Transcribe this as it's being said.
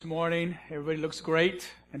morning. Everybody looks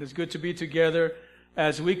great, and it's good to be together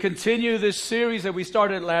as we continue this series that we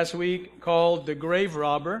started last week called The Grave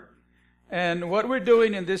Robber. And what we're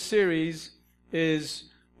doing in this series is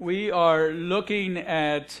we are looking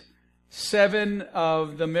at 7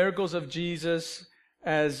 of the miracles of Jesus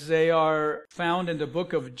as they are found in the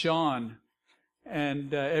book of John.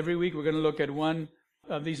 And every week we're going to look at one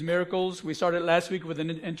of these miracles. We started last week with an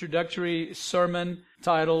introductory sermon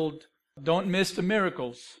titled Don't Miss the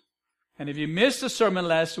Miracles. And if you missed the sermon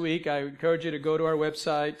last week, I encourage you to go to our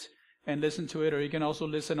website and listen to it, or you can also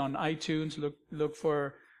listen on iTunes. Look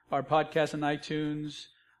for our podcast on iTunes,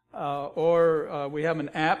 or we have an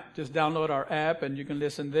app. Just download our app, and you can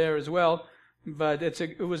listen there as well. But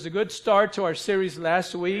it was a good start to our series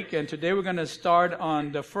last week, and today we're going to start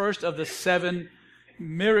on the first of the 7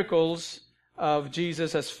 miracles of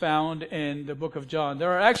Jesus as found in the book of John.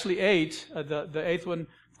 There are actually 8. The 8th one,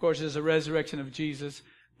 of course, is the resurrection of Jesus.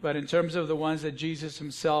 But in terms of the ones that Jesus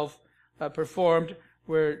himself performed,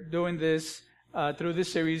 we're doing this through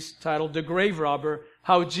this series titled The Grave Robber,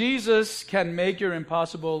 How Jesus Can Make Your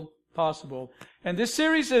Impossible Possible. And this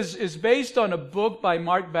series is based on a book by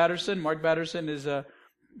Mark Batterson. Mark Batterson is a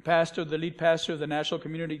pastor, the lead pastor of the National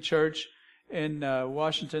Community Church in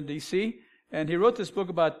Washington, D.C., and he wrote this book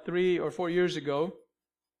about 3 or 4 years ago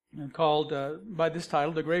called, by this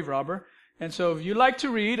title, The Grave Robber. And so if you like to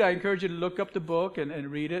read, I encourage you to look up the book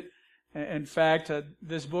and read it. In fact,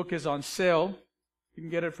 this book is on sale. You can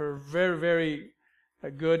get it for a very, very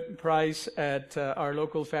good price at our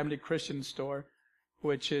local Family Christian store,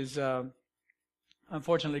 which is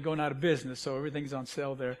unfortunately going out of business. So everything's on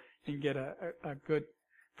sale there. You can get a good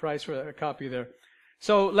price for a copy there.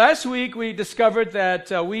 So last week we discovered that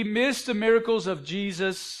we miss the miracles of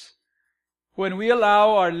Jesus when we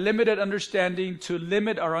allow our limited understanding to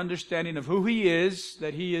limit our understanding of who He is,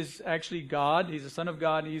 that He is actually God. He's the Son of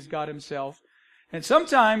God. He's God Himself. And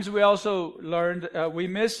sometimes we also learned we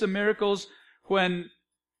miss the miracles when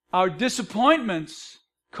our disappointments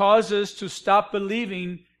cause us to stop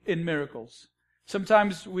believing in miracles.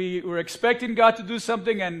 Sometimes we're expecting God to do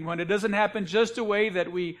something, and when it doesn't happen just the way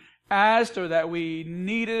that we asked or that we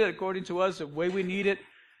needed it, according to us, the way we need it,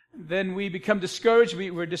 then we become discouraged,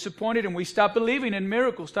 we're disappointed, and we stop believing in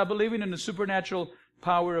miracles, stop believing in the supernatural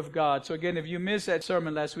power of God. So again, if you missed that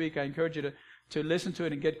sermon last week, I encourage you to listen to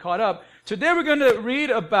it and get caught up. Today we're going to read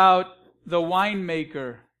about the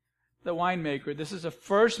winemaker. The winemaker. This is the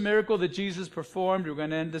first miracle that Jesus performed. We're going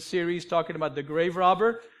to end the series talking about the grave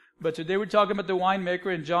robber. But today we're talking about the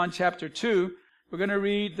winemaker in John chapter 2. We're going to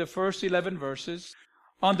read the first 11 verses.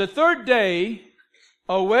 On the 3rd day,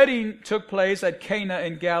 a wedding took place at Cana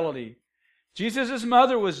in Galilee. Jesus'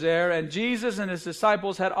 mother was there, and Jesus and His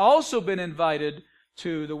disciples had also been invited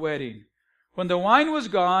to the wedding. When the wine was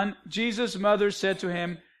gone, Jesus' mother said to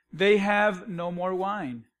Him, "They have no more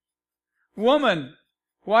wine." "Woman,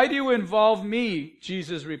 why do you involve me?"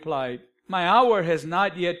 Jesus replied. "My hour has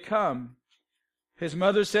not yet come." His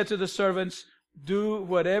mother said to the servants, "Do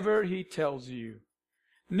whatever he tells you."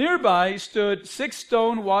 Nearby stood 6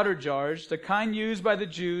 stone water jars, the kind used by the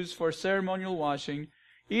Jews for ceremonial washing,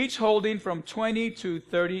 each holding from 20 to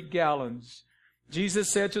 30 gallons. Jesus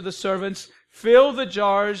said to the servants, "Fill the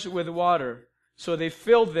jars with water." So they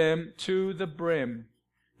filled them to the brim.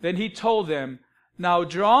 Then He told them, "Now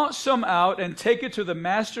draw some out and take it to the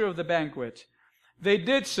master of the banquet." They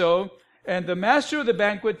did so, and the master of the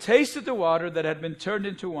banquet tasted the water that had been turned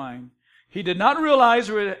into wine. He did not realize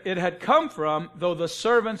where it had come from, though the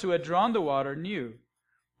servants who had drawn the water knew.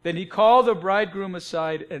 Then He called the bridegroom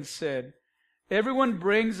aside and said, "Everyone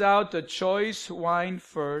brings out the choice wine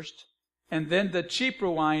first, and then the cheaper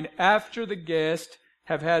wine after the guests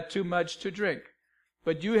have had too much to drink.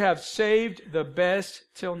 But you have saved the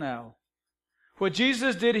best till now." What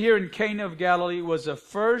Jesus did here in Cana of Galilee was the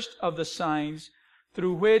first of the signs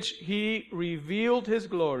through which He revealed His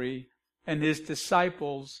glory, and His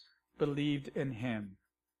disciples believed in Him.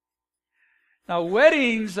 Now,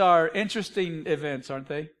 weddings are interesting events, aren't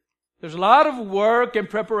they? There's a lot of work and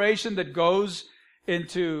preparation that goes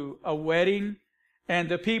into a wedding, and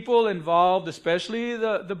the people involved, especially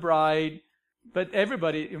the bride, but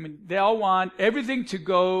everybody, they all want everything to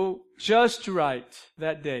go just right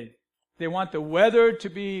that day. They want the weather to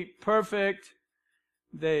be perfect.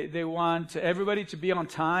 They want everybody to be on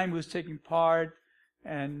time who's taking part.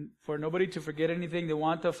 And for nobody to forget anything, they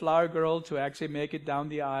want the flower girl to actually make it down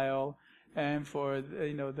the aisle, and for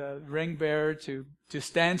the ring bearer to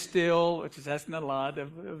stand still, which is asking a lot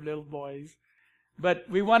of little boys. But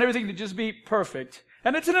we want everything to just be perfect.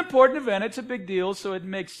 And it's an important event. It's a big deal, so it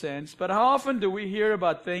makes sense. But how often do we hear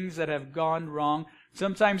about things that have gone wrong,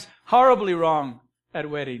 sometimes horribly wrong, at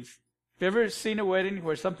weddings. Have you ever seen a wedding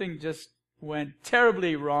where something just went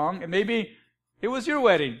terribly wrong? And maybe it was your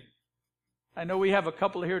wedding. I know we have a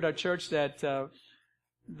couple here at our church that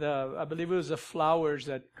I believe it was the flowers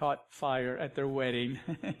that caught fire at their wedding.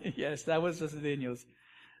 Yes, that was Sister Daniels.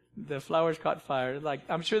 The flowers caught fire. Like,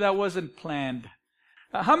 I'm sure that wasn't planned.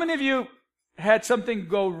 How many of you had something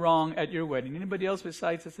go wrong at your wedding? Anybody else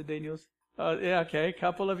besides Sister Daniels? Yeah, okay, a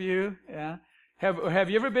couple of you. Yeah. Have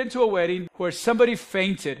you ever been to a wedding where somebody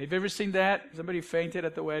fainted? Have you ever seen that? Somebody fainted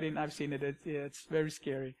at the wedding? I've seen it. It's very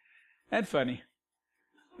scary and funny.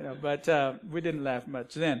 But we didn't laugh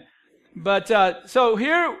much then. But so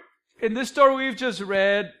here in this story we've just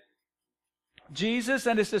read, Jesus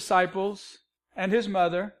and his disciples and his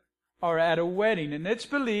mother are at a wedding, and it's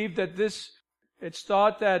believed that it's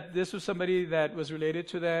thought that this was somebody that was related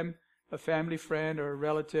to them, a family friend or a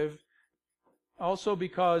relative. Also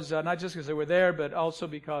because, not just because they were there, but also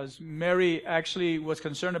because Mary actually was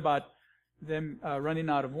concerned about them running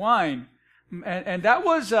out of wine. And that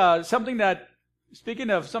was something that, speaking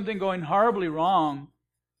of something going horribly wrong,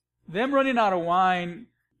 them running out of wine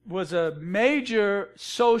was a major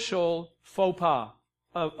social faux pas,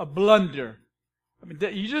 a blunder. I mean,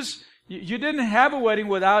 you didn't have a wedding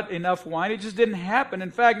without enough wine. It just didn't happen. In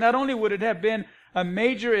fact, not only would it have been a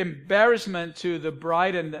major embarrassment to the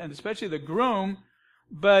bride and especially the groom,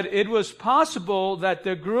 but it was possible that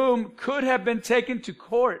the groom could have been taken to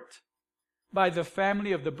court by the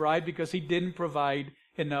family of the bride because he didn't provide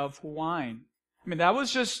enough wine. I mean, that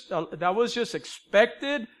was just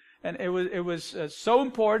expected, and it was so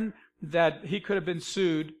important that he could have been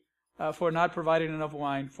sued for not providing enough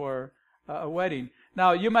wine for a wedding.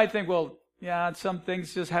 Now, you might think, well, yeah, some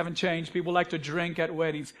things just haven't changed. People like to drink at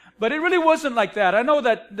weddings. But it really wasn't like that. I know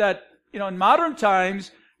that in modern times,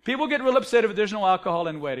 people get real upset if there's no alcohol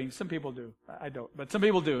in weddings. Some people do. I don't, but some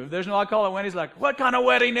people do. If there's no alcohol at weddings, like, what kind of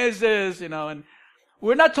wedding is this? And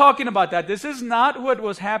we're not talking about that. This is not what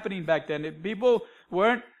was happening back then. People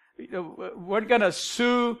weren't going to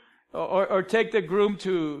sue or take the groom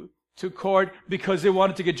to court because they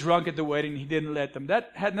wanted to get drunk at the wedding. He didn't let them.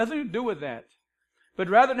 That had nothing to do with that. But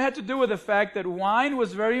rather it had to do with the fact that wine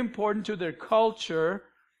was very important to their culture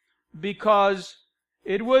because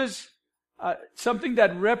it was something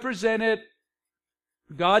that represented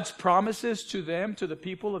God's promises to them, to the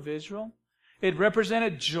people of Israel. It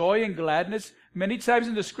represented joy and gladness. Many times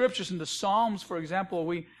in the scriptures, in the Psalms, for example,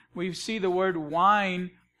 we see the word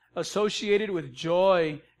wine associated with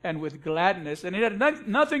joy and with gladness. And it had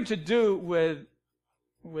nothing to do with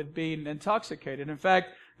being intoxicated. In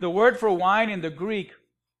fact, the word for wine in the Greek,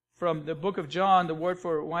 from the book of John, the word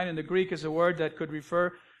for wine in the Greek is a word that could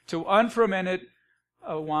refer to unfermented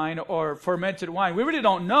wine or fermented wine. We really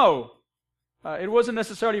don't know. It wasn't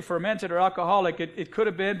necessarily fermented or alcoholic. It could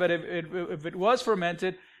have been, but if it was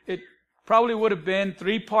fermented, it probably would have been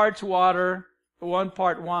 3 parts water, 1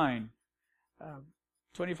 part wine.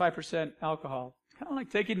 25% alcohol. Kind of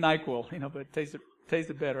like taking NyQuil, but it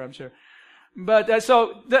tasted better, I'm sure. But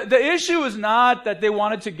so the issue is not that they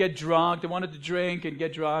wanted to get drunk. They wanted to drink and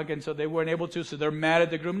get drunk, and so they weren't able to, so they're mad at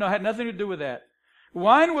the groom. No, it had nothing to do with that.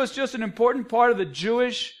 Wine was just an important part of the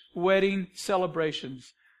Jewish wedding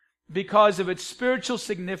celebrations because of its spiritual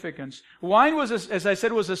significance. Wine was, as I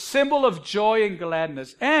said, was a symbol of joy and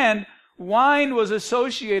gladness. And wine was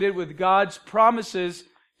associated with God's promises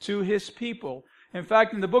to His people. In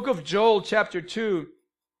fact, in the book of Joel, chapter 2,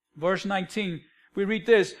 verse 19, we read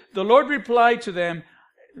this. The Lord replied to them,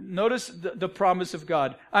 notice the promise of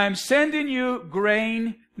God. I am sending you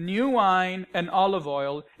grain, new wine, and olive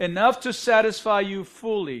oil, enough to satisfy you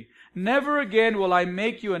fully. Never again will I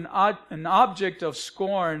make you an object of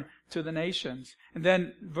scorn to the nations. And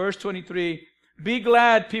then verse 23, be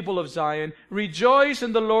glad, people of Zion. Rejoice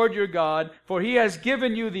in the Lord your God, for He has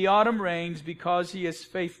given you the autumn rains because He is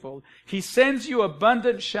faithful. He sends you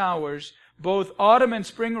abundant showers, both autumn and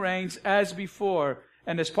spring rains as before.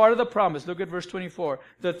 And as part of the promise, look at verse 24.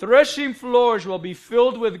 The threshing floors will be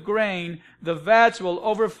filled with grain. The vats will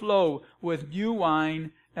overflow with new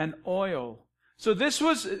wine and oil. So this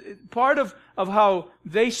was part of how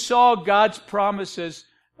they saw God's promises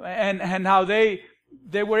and how they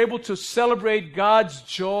were able to celebrate God's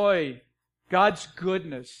joy, God's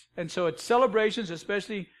goodness. And so at celebrations,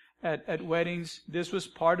 especially at weddings, this was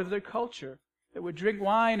part of their culture. They would drink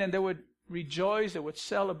wine and they would rejoice, they would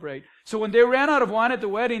celebrate. So when they ran out of wine at the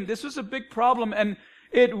wedding, this was a big problem, and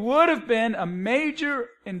it would have been a major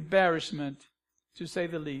embarrassment, to say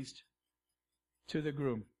the least, to the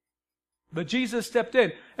groom. But Jesus stepped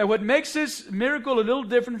in. And what makes this miracle a little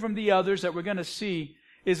different from the others that we're going to see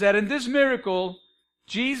is that in this miracle,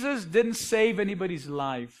 Jesus didn't save anybody's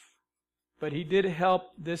life. but he did help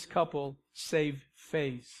this couple save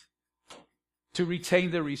face, to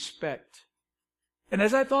retain their respect. And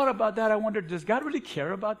as I thought about that, I wondered, does God really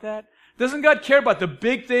care about that? Doesn't God care about the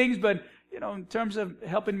big things, but in terms of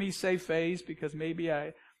helping me save face, because maybe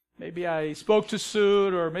I spoke too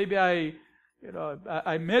soon, or maybe I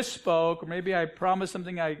misspoke, or maybe I promised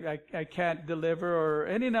something I can't deliver, or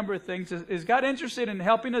any number of things. Is God interested in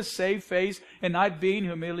helping us save face and not being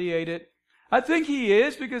humiliated? I think He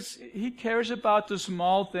is, because He cares about the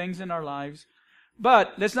small things in our lives.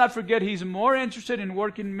 But let's not forget, He's more interested in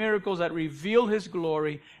working miracles that reveal His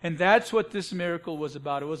glory. And that's what this miracle was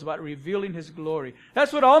about. It was about revealing His glory.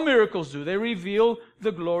 That's what all miracles do. They reveal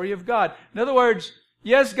the glory of God. In other words,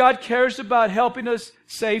 yes, God cares about helping us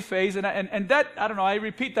save face. And that, I don't know, I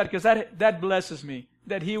repeat that because that blesses me.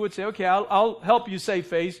 That He would say, okay, I'll help you save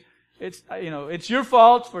face. It's your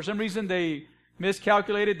fault. For some reason they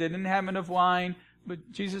miscalculated. They didn't have enough wine.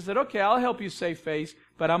 But Jesus said, okay, I'll help you save face.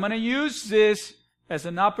 But I'm going to use this as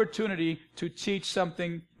an opportunity to teach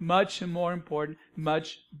something much more important,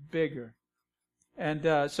 much bigger.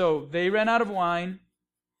 And so they ran out of wine,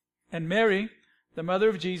 and Mary, the mother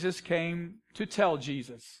of Jesus, came to tell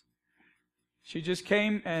Jesus. She just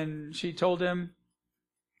came and she told him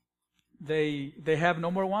they have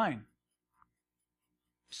no more wine.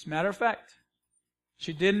 As a matter of fact,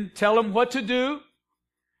 she didn't tell him what to do.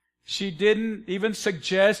 She didn't even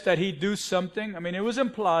suggest that he do something. I mean, it was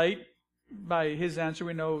implied. By his answer,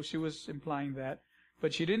 we know she was implying that.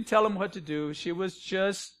 But she didn't tell him what to do. She was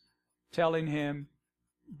just telling him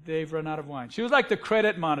they've run out of wine. She was like the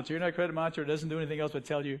credit monitor. A credit monitor doesn't do anything else but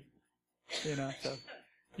tell you, so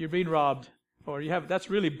you're being robbed. Or that's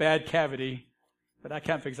really bad cavity. But I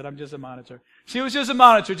can't fix it. I'm just a monitor. She was just a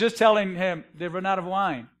monitor, just telling him they've run out of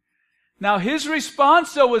wine. Now, his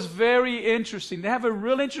response, though, was very interesting. They have a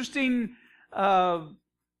real interesting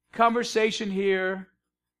conversation here.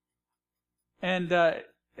 And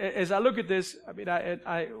as I look at this, I mean,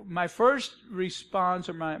 my first response,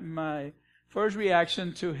 or my first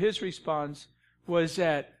reaction to his response, was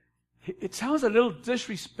that it sounds a little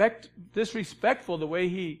disrespectful the way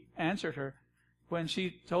he answered her when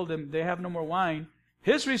she told him they have no more wine.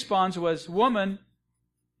 His response was, "Woman,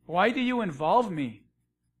 why do you involve me?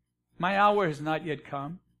 My hour has not yet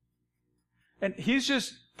come." And he's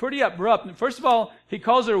just pretty abrupt. First of all, he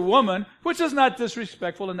calls her woman, which is not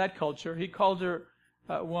disrespectful in that culture. He called her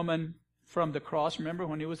woman from the cross. Remember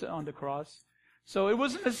when he was on the cross? So it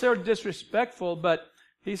wasn't necessarily disrespectful, but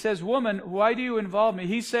he says, "Woman, why do you involve me?"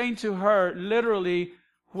 He's saying to her, literally,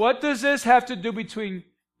 what does this have to do between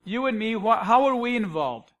you and me? How are we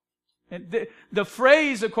involved? And the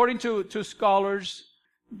phrase, according to scholars,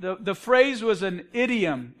 the phrase was an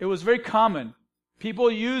idiom. It was very common. People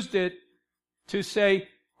used it to say,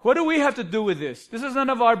 what do we have to do with this? This is none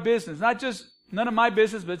of our business. Not just none of my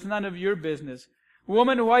business, but it's none of your business.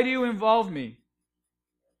 Woman, why do you involve me?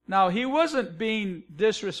 Now, he wasn't being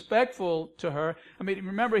disrespectful to her. I mean,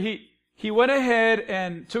 remember, he went ahead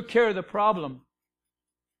and took care of the problem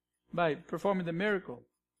by performing the miracle.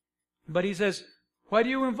 But he says, why do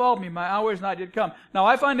you involve me? My hour has not yet come. Now,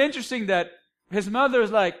 I find interesting that his mother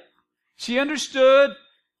is like, she understood.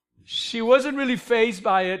 She wasn't really fazed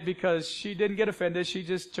by it because she didn't get offended. She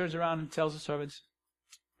just turns around and tells the servants,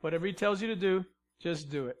 whatever he tells you to do, just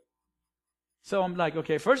do it. So I'm like,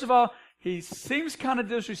 okay, first of all, he seems kind of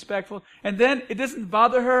disrespectful. And then it doesn't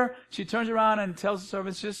bother her. She turns around and tells the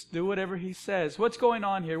servants, just do whatever he says. What's going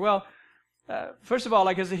on here? Well, first of all,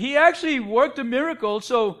 like I said, he actually worked a miracle.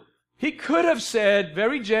 So he could have said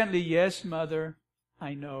very gently, yes, mother,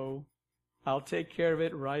 I know. I'll take care of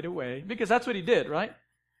it right away. Because that's what he did, right?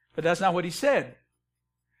 But that's not what he said.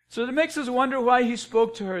 So it makes us wonder why he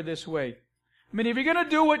spoke to her this way. I mean, if you're going to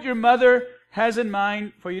do what your mother has in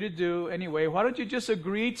mind for you to do anyway, why don't you just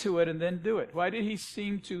agree to it and then do it? Why did he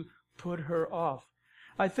seem to put her off?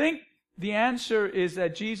 I think the answer is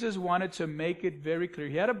that Jesus wanted to make it very clear.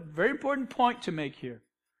 He had a very important point to make here.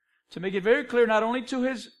 To make it very clear not only to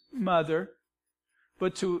his mother,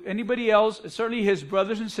 but to anybody else, certainly his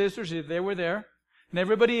brothers and sisters, if they were there, and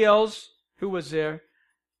everybody else who was there,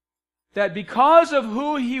 that because of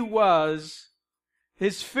who he was,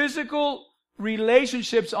 his physical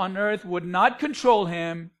relationships on earth would not control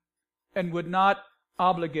him and would not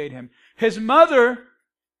obligate him. His mother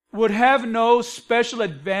would have no special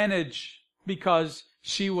advantage because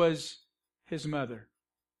she was his mother.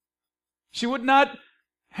 She would not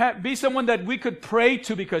be someone that we could pray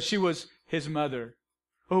to because she was his mother,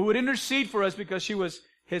 or who would intercede for us because she was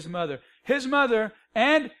his mother. His mother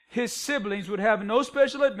and his siblings would have no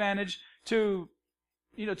special advantage to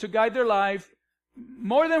guide their life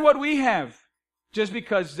more than what we have just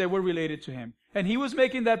because they were related to him. And he was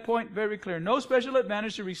making that point very clear. No special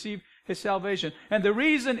advantage to receive his salvation. And the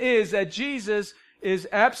reason is that Jesus is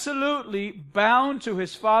absolutely bound to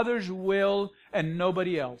his Father's will and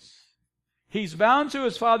nobody else. He's bound to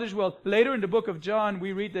his Father's will. Later in the book of John,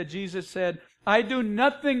 we read that Jesus said, I do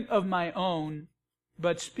nothing of my own,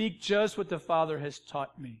 but speak just what the Father has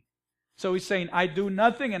taught me. So he's saying, I do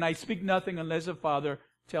nothing and I speak nothing unless the Father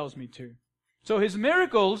tells me to. So his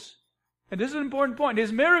miracles, and this is an important point,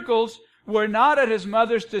 his miracles were not at his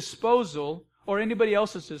mother's disposal or anybody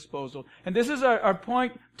else's disposal. And this is our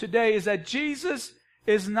point today, is that Jesus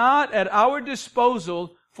is not at our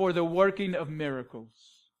disposal for the working of miracles.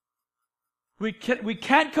 We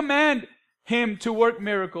can't command him to work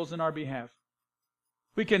miracles in our behalf.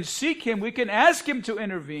 We can seek him, we can ask him to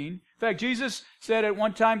intervene. In fact, Jesus said at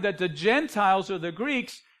one time that the Gentiles or the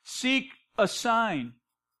Greeks seek a sign.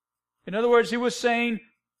 In other words, he was saying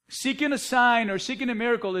seeking a sign or seeking a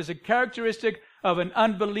miracle is a characteristic of an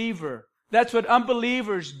unbeliever. That's what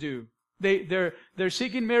unbelievers do. They're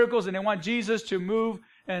seeking miracles and they want Jesus to move,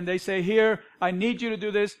 and they say, here, I need you to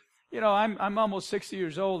do this. You know, I'm almost 60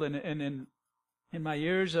 years old, and in my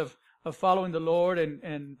years of following the Lord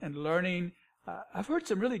and learning, I've heard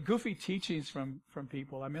some really goofy teachings from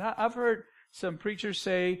people. I mean, I've heard some preachers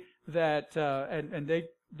say that, and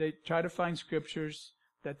they try to find scriptures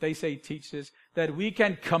that they say teach this, that we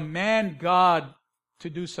can command God to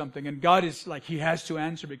do something, and God is like, He has to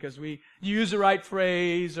answer because we use the right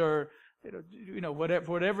phrase, or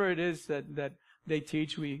whatever it is that they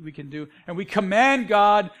teach we can do, and we command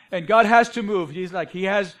God, and God has to move. He's like, He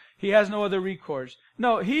has no other recourse.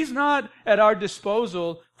 No, He's not at our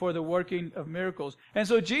disposal for the working of miracles. And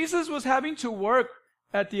so Jesus was having to work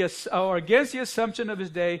against the assumption of his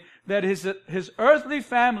day that his earthly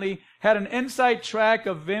family had an inside track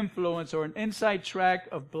of influence or an inside track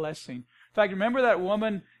of blessing. In fact, remember that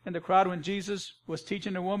woman in the crowd when Jesus was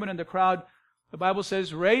teaching a woman in the crowd? The Bible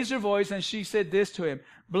says, raised her voice, and she said this to him,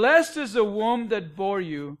 blessed is the womb that bore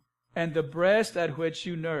you and the breast at which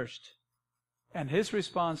you nursed. And his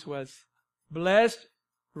response was, blessed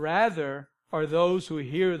rather are those who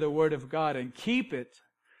hear the word of God and keep it.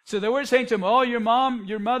 So they were saying to him, oh, your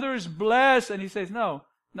mother is blessed. And he says, no,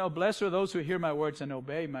 blessed are those who hear my words and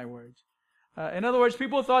obey my words. In other words,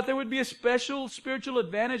 people thought there would be a special spiritual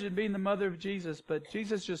advantage in being the mother of Jesus, but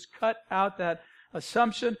Jesus just cut out that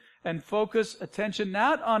assumption and focused attention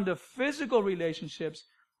not on the physical relationships,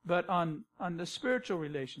 but on the spiritual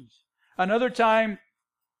relations. Another time,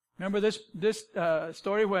 remember this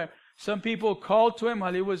story where some people called to him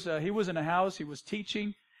while he was in a house, he was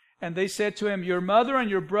teaching, and they said to him, your mother and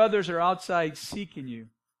your brothers are outside seeking you.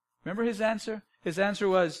 Remember his answer? His answer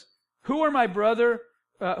was, who are my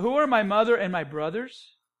mother and my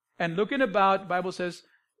brothers? And looking about, the Bible says,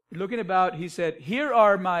 looking about, he said, here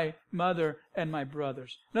are my mother and my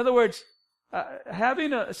brothers. In other words,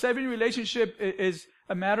 having a saving relationship is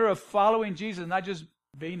a matter of following Jesus, not just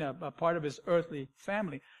being a part of his earthly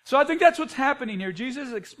family. So I think that's what's happening here. Jesus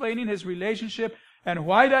is explaining his relationship and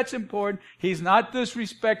why that's important. He's not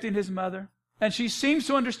disrespecting his mother. And she seems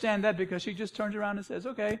to understand that because she just turns around and says,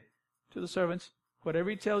 okay, to the servants, whatever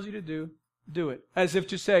he tells you to do, do it. As if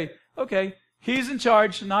to say, okay, he's in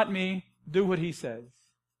charge, not me. Do what he says.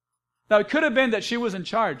 Now, it could have been that she was in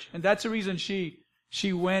charge, and that's the reason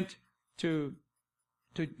she went to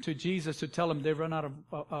Jesus to tell him they've run out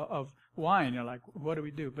of wine. You're like, what do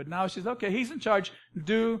we do? But now she's, okay, he's in charge.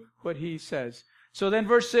 Do what he says. So then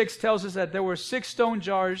verse 6 tells us that there were 6 stone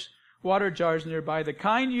jars, water jars nearby, the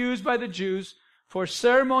kind used by the Jews for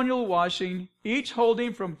ceremonial washing, each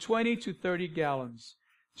holding from 20 to 30 gallons.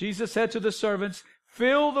 Jesus said to the servants,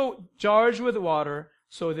 fill the jars with water,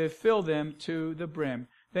 so they filled them to the brim.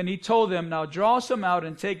 Then he told them, now draw some out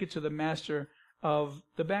and take it to the master of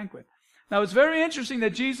the banquet. Now it's very interesting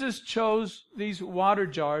that Jesus chose these water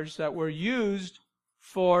jars that were used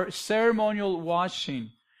for ceremonial washing.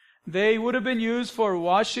 They would have been used for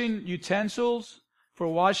washing utensils, for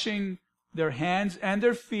washing their hands and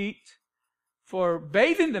their feet, for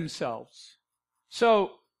bathing themselves.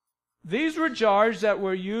 So these were jars that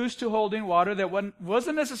were used to hold in water that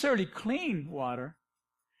wasn't necessarily clean water.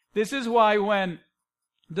 This is why when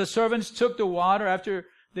the servants took the water, after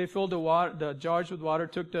they filled the jars with water,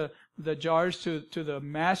 took the jars to the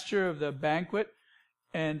master of the banquet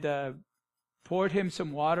and poured him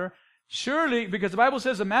some water. Surely, because the Bible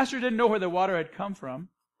says the master didn't know where the water had come from.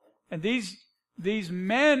 And these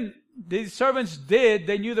servants did.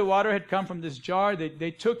 They knew the water had come from this jar.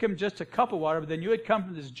 They took him just a cup of water, but they knew it had come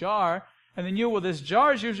from this jar. And they knew, well, this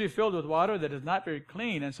jar is usually filled with water that is not very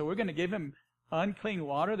clean. And so we're going to give him unclean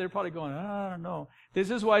water. They're probably going, I don't know. This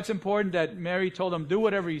is why it's important that Mary told him, do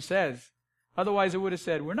whatever he says. Otherwise, it would have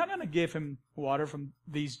said, we're not going to give him water from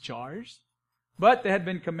these jars. But they had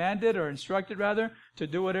been commanded, or instructed rather, to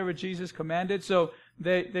do whatever Jesus commanded. So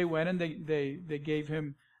they went and they gave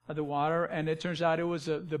him the water, and it turns out it was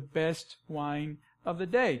the best wine of the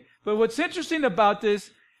day. But what's interesting about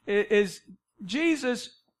this is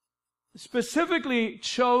Jesus specifically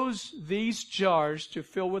chose these jars to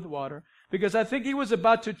fill with water because I think he was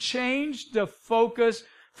about to change the focus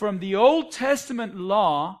from the Old Testament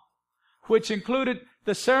law, which included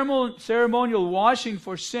the ceremonial washing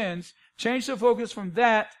for sins, change the focus from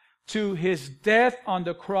that to his death on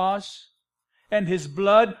the cross and his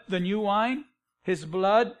blood, the new wine, his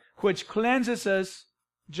blood, which cleanses us,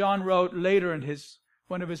 John wrote later in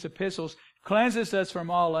one of his epistles, cleanses us from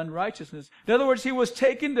all unrighteousness. In other words, he was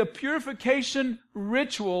taking the purification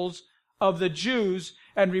rituals of the Jews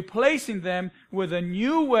and replacing them with a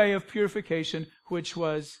new way of purification, which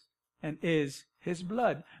was and is his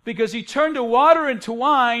blood. Because he turned the water into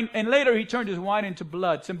wine, and later he turned his wine into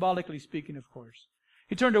blood, symbolically speaking, of course.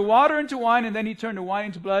 He turned the water into wine, and then he turned the wine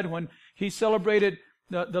into blood. When he celebrated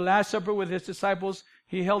the Last Supper with his disciples,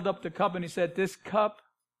 he held up the cup and he said, this cup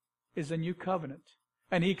is a new covenant.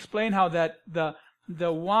 And he explained how that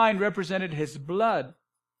the wine represented his blood.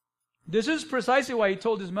 This is precisely why he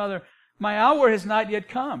told his mother, my hour has not yet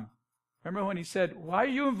come. Remember when he said, why are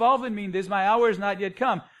you involved in me in this? My hour has not yet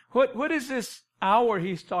come. What is this hour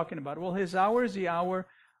he's talking about? Well, his hour is the hour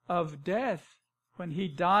of death, when he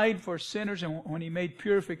died for sinners and when he made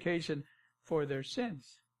purification for their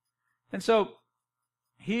sins. And so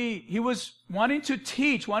he was wanting to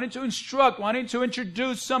teach, wanting to instruct, wanting to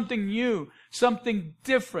introduce something new, something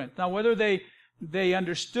different. Now, whether they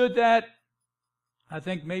understood that, I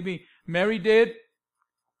think maybe Mary did.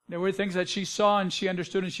 There were things that she saw and she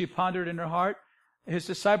understood and she pondered in her heart. His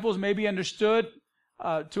disciples maybe understood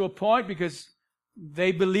to a point because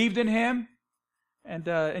they believed in him. And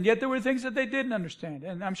yet there were things that they didn't understand.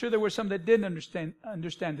 And I'm sure there were some that didn't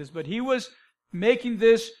understand this. But he was making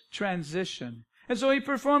this transition. And so he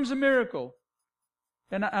performs a miracle.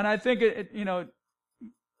 And I think,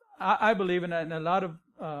 I believe, and a lot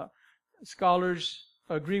of scholars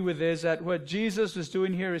agree with this, that what Jesus is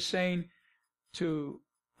doing here is saying to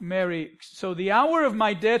Mary, so the hour of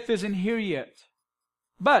my death isn't here yet.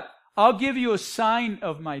 But I'll give you a sign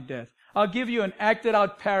of my death. I'll give you an acted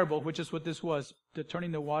out parable, which is what this was,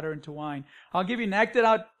 turning the water into wine. I'll give you an acted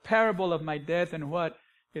out parable of my death and what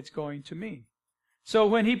it's going to mean. So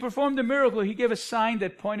when he performed the miracle, he gave a sign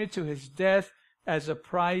that pointed to his death as a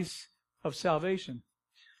price of salvation.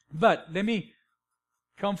 But let me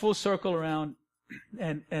come full circle around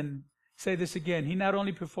and say this again. He not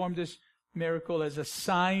only performed this miracle as a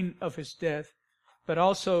sign of his death, but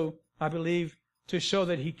also, I believe, to show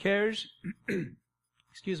that he cares,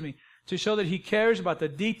 to show that he cares about the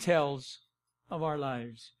details of our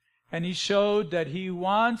lives. And he showed that he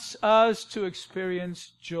wants us to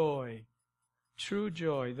experience joy. True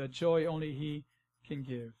joy, the joy only he can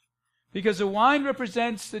give. Because the wine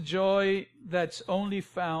represents the joy that's only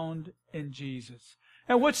found in Jesus.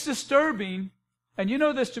 And what's disturbing, and you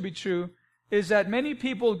know this to be true, is that many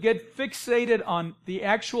people get fixated on the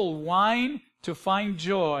actual wine to find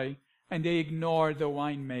joy, and they ignore the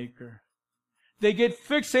winemaker. They get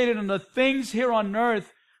fixated on the things here on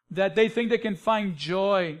earth that they think they can find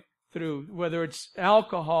joy through, whether it's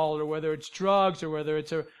alcohol or whether it's drugs or whether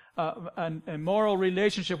it's a moral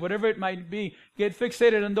relationship, whatever it might be. Get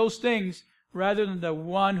fixated on those things rather than the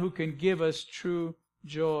one who can give us true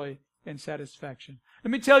joy and satisfaction.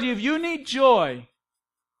 Let me tell you, if you need joy,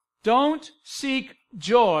 don't seek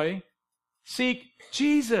joy, seek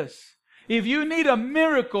Jesus. If you need a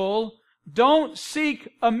miracle, don't seek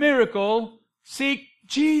a miracle, seek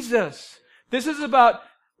Jesus. This is about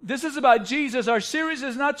Jesus. Our series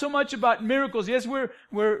is not so much about miracles. Yes, we're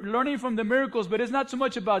learning from the miracles, but it's not so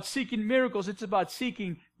much about seeking miracles. It's about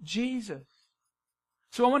seeking Jesus.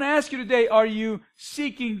 So I want to ask you today, are you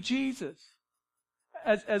seeking Jesus?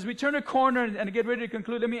 As we turn a corner and get ready to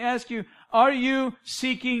conclude, let me ask you, are you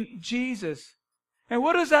seeking Jesus? And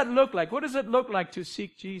what does that look like? What does it look like to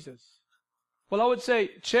seek Jesus? Well, I would say,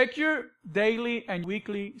 check your daily and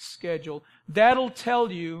weekly schedule. That'll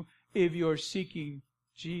tell you if you're seeking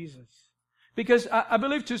Jesus. Because I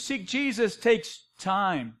believe to seek Jesus takes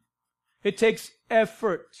time. It takes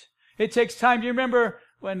effort. It takes time. Do you remember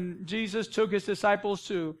when Jesus took his disciples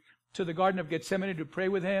to the Garden of Gethsemane to pray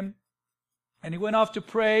with him? And he went off to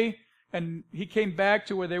pray, and he came back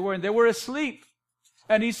to where they were, and they were asleep.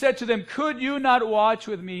 And he said to them, could you not watch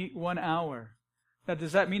with me 1 hour? Now,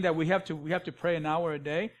 does that mean that we have to pray an hour a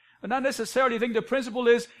day? But not necessarily. I think the principle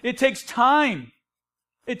is it takes time.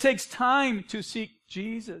 It takes time to seek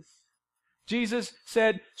Jesus. Jesus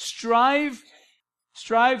said, strive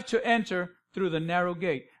to enter through the narrow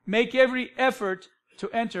gate. Make every effort to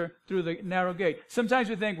enter through the narrow gate. Sometimes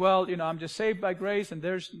we think, well, I'm just saved by grace and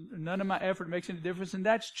there's none of my effort makes any difference. And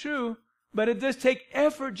that's true. But it does take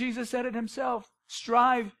effort. Jesus said it himself.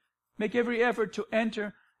 Strive, make every effort to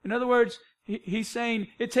enter. In other words, he's saying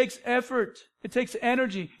it takes effort. It takes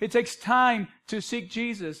energy. It takes time to seek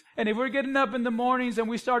Jesus. And if we're getting up in the mornings and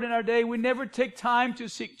we start in our day, we never take time to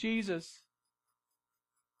seek Jesus.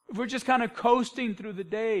 If we're just kind of coasting through the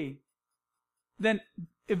day, then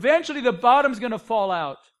eventually the bottom's going to fall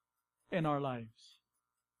out in our lives.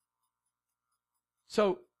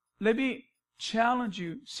 So let me challenge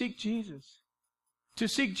you, seek Jesus. To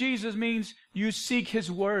seek Jesus means you seek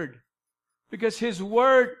His Word, because His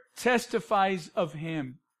Word testifies of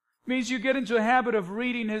Him. It means you get into a habit of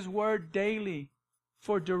reading His Word daily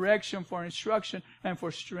for direction, for instruction, and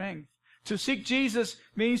for strength. To seek Jesus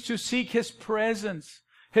means to seek His presence.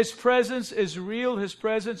 His presence is real. His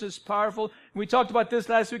presence is powerful. We talked about this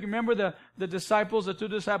last week. Remember the two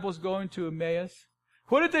disciples going to Emmaus?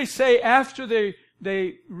 What did they say after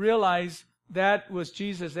they realized that was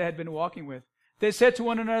Jesus they had been walking with? They said to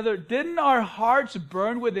one another, didn't our hearts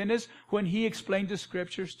burn within us when He explained the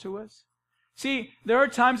Scriptures to us? See, there are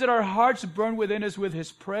times that our hearts burn within us with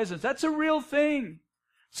His presence. That's a real thing.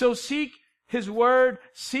 So seek His Word,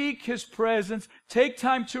 seek His presence, take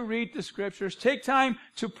time to read the Scriptures, take time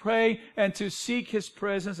to pray and to seek His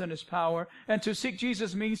presence and His power. And to seek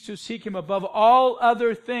Jesus means to seek Him above all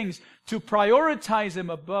other things, to prioritize Him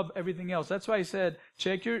above everything else. That's why I said,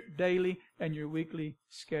 check your daily and your weekly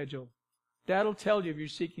schedule. That'll tell you if you're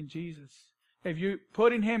seeking Jesus. If you're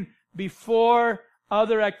putting Him before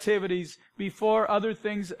other activities, before other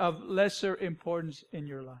things of lesser importance in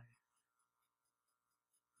your life.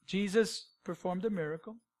 Jesus performed a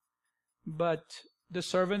miracle, but the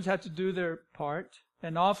servants had to do their part,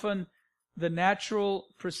 and often the natural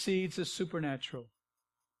precedes the supernatural.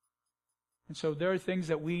 And so there are things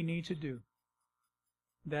that we need to do.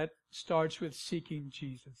 That starts with seeking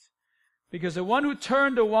Jesus. Because the one who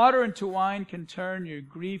turned the water into wine can turn your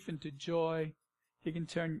grief into joy. He can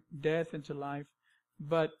turn death into life.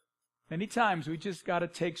 But many times we just got to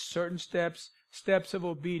take certain steps of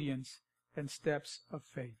obedience and steps of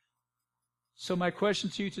faith. So my question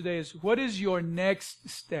to you today is, what is your next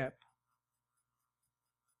step?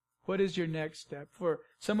 What is your next step? For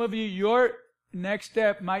some of you, your next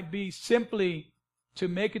step might be simply to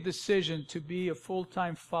make a decision to be a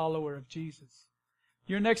full-time follower of Jesus.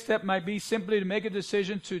 Your next step might be simply to make a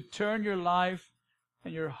decision to turn your life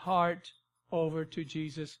and your heart over to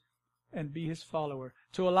Jesus and be His follower.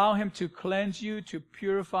 To allow Him to cleanse you, to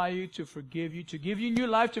purify you, to forgive you, to give you new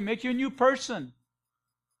life, to make you a new person.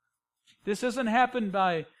 This doesn't happen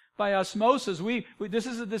by osmosis. This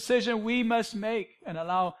is a decision we must make and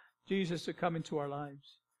allow Jesus to come into our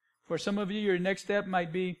lives. For some of you, your next step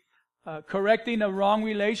might be correcting a wrong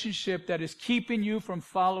relationship that is keeping you from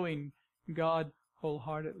following God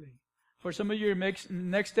wholeheartedly. For some of you, your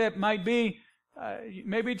next step might be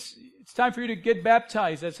maybe it's time for you to get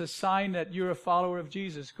baptized. That's a sign that you're a follower of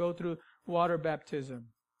Jesus. Go through water baptism.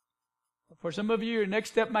 For some of you, your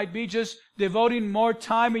next step might be just devoting more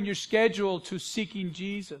time in your schedule to seeking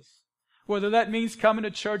Jesus. Whether that means coming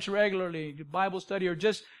to church regularly, to Bible study, or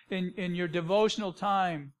just in your devotional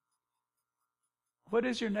time. What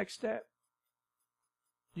is your next step?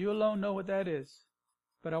 You alone know what that is.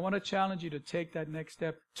 But I want to challenge you to take that next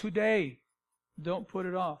step today. Don't put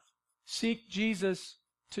it off. Seek Jesus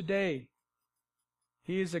today.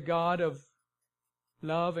 He is a God of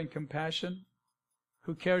love and compassion,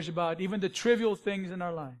 who cares about even the trivial things in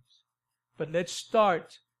our lives. But let's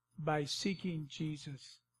start by seeking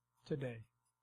Jesus today.